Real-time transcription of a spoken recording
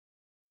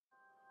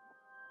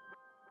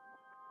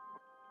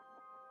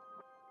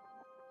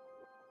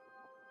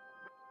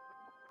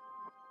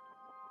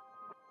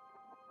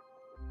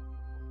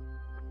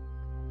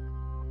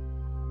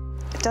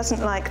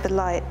doesn't like the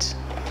light.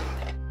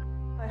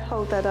 I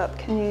hold that up,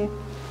 can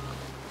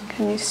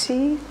you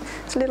see?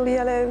 It's a little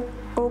yellow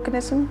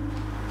organism.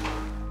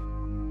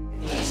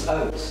 It eats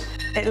oats.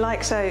 It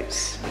likes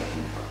oats.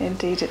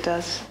 Indeed it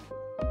does.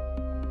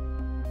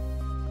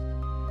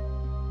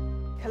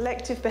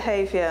 Collective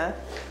behaviour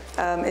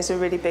is a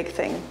really big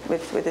thing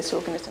with this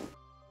organism.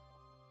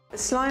 The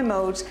slime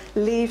mould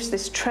leaves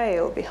this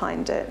trail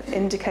behind it,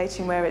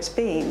 indicating where it's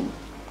been,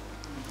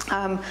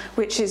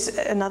 which is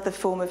another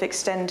form of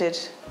extended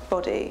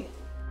body.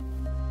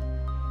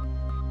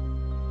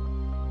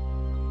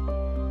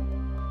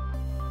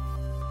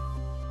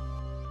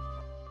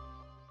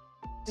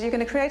 So you're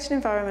going to create an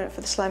environment for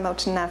the slime mould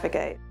to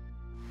navigate.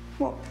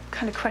 What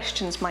kind of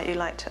questions might you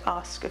like to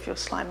ask of your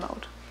slime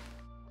mould?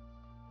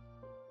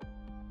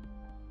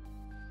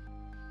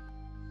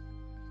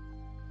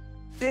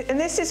 And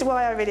this is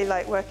why I really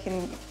like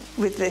working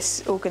with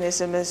this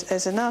organism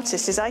as an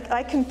artist, is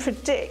I can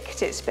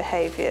predict its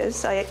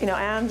behaviours. I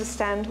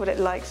understand what it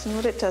likes and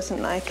what it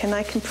doesn't like, and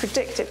I can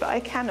predict it, but I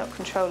cannot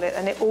control it,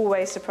 and it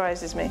always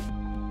surprises me.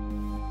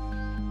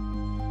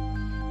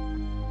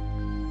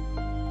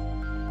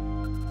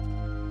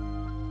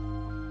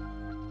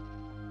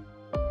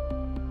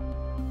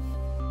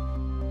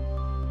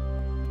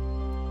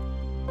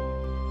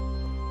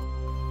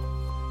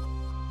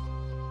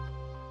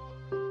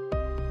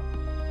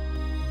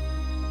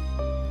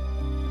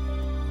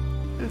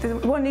 The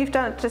one you've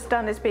just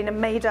done has been a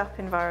made-up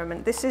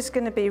environment. This is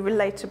going to be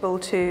relatable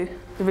to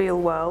the real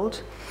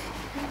world.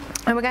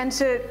 And we're going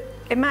to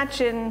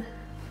imagine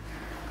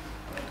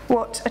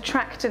what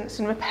attractants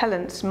and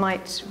repellents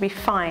might we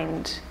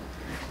find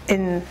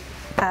in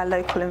our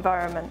local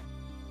environment.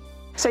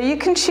 So you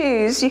can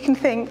choose, you can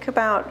think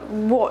about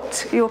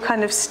what your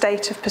kind of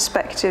state of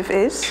perspective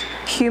is,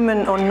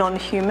 human or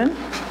non-human,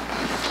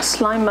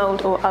 slime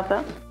mould or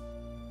other.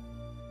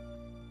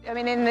 I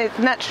mean, in the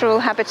natural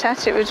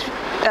habitat, it would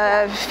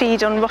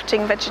feed on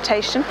rotting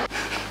vegetation.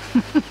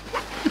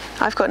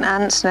 I've got an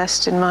ant's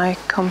nest in my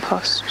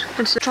compost.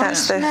 It's a strong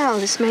smell.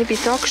 This may be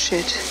dog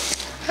shit.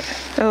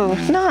 Oh,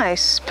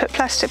 nice. Put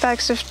plastic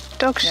bags of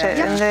dog shit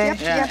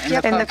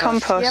in the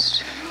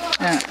compost.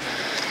 Yeah.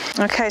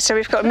 Okay, so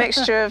we've got a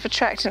mixture of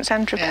attractants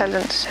and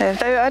repellents here.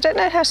 Though I don't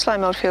know how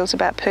slime mould feels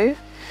about poo.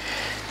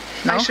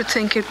 No? I should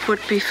think it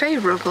would be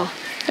favourable.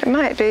 It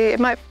might be. It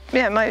might.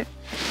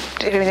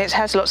 I mean, it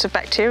has lots of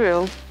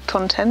bacterial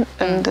content,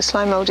 and the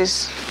slime mould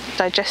is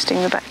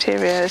digesting the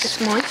bacteria.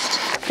 It's moist.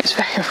 It's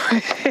very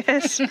moist,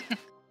 yes.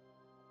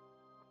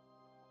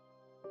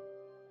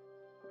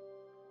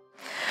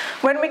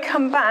 When we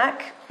come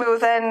back, we'll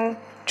then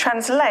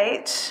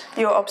translate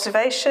your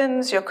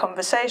observations, your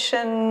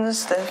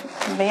conversations, the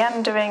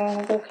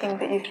meandering walking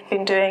that you've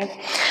been doing.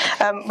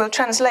 We'll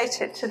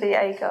translate it to the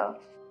agar.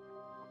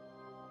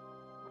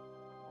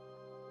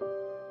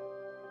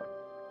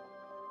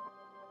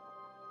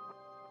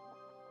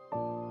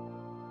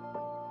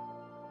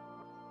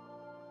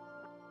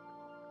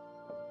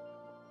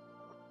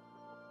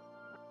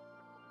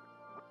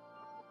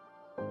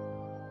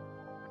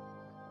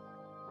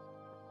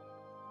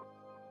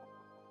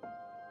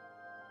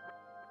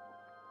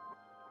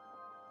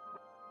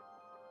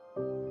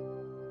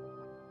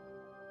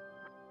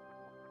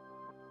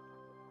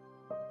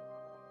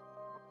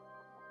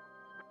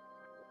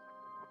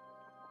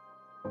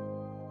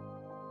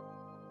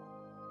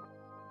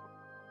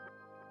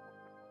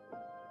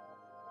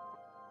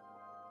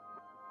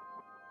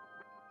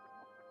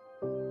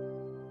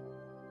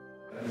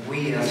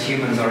 We as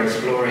humans are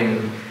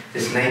exploring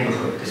this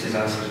neighbourhood. This is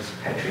our sort of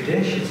petri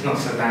dish. It's not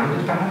so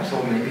bounded perhaps,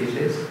 or maybe it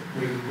is.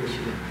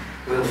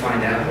 We'll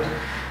find out.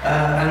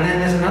 And then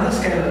there's another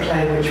scale at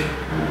play which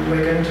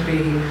we're going to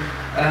be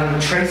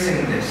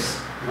tracing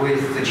this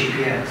with the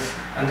GPS.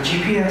 And the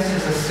GPS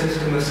is a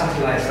system of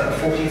satellites that are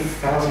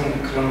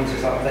 40,000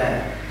 kilometres up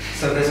there.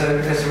 So there's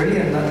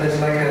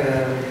like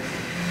a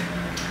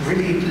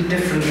really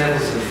different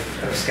levels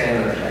of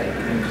scale at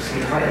play.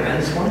 Some quite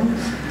immense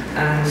ones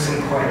and some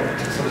quite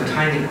sort of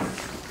tiny ones.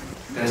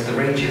 There's the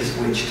ranges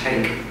which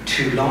take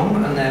too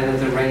long, and there are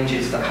the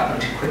ranges that happen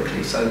too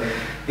quickly. So,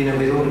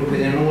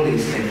 within all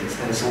these things,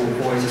 there's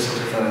always a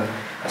sort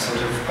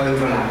of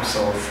overlaps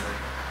of,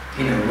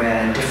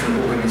 where different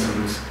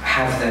organisms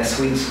have their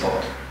sweet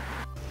spot.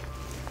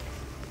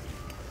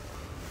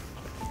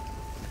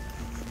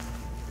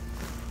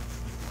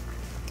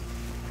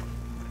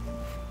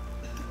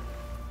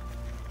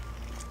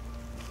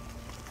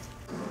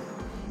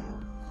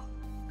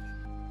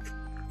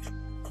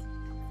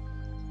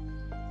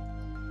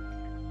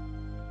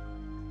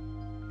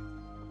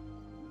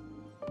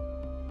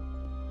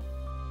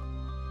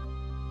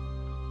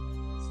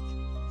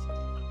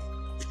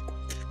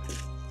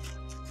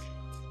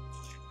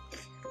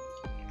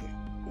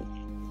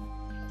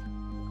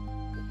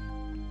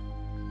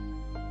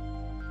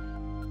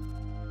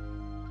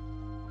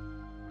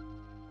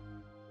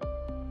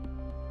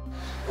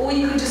 Or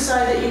you could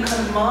decide that you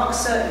kind of mark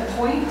certain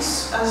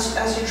points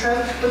as you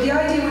travel, but the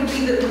idea would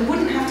be that we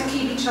wouldn't have to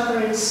keep each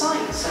other in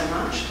sight so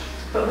much.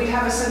 but we'd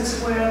have a sense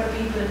of where other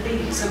people had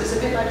been. So it's a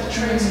bit like the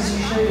traces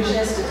you showed us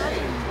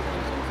yesterday.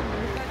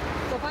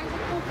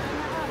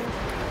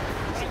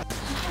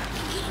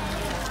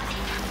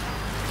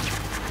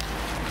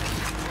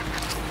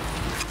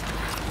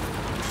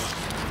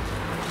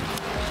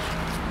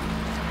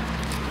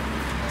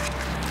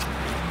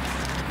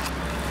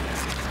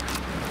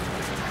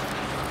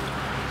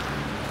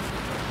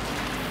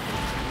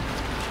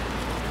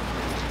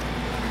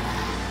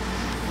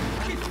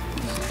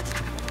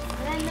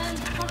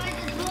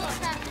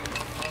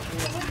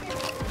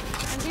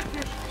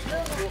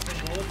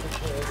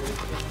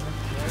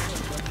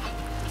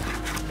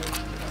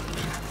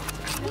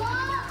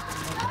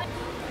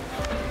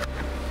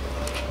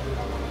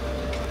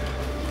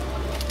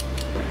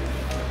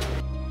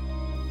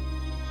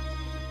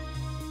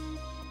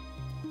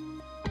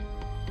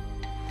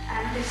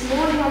 This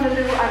morning on the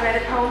loo I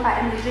read a poem by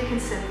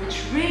Deussen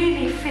which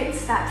really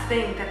fits that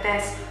thing that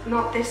there's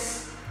not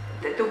this,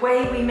 the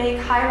way we make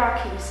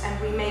hierarchies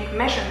and we make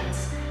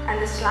measurements,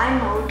 and the slime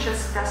mold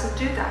just doesn't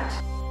do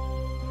that.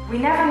 We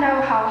never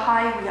know how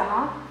high we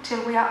are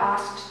till we are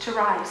asked to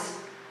rise.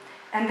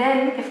 And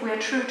then, if we are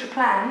true to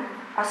plan,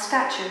 our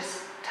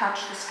statues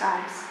touch the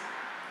skies.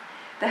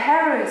 The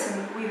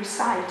heroism we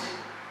recite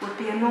would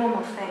be a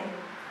normal thing,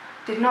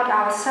 did not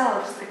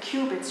ourselves the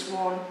cubits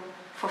warn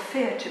for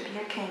fear to be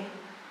a king.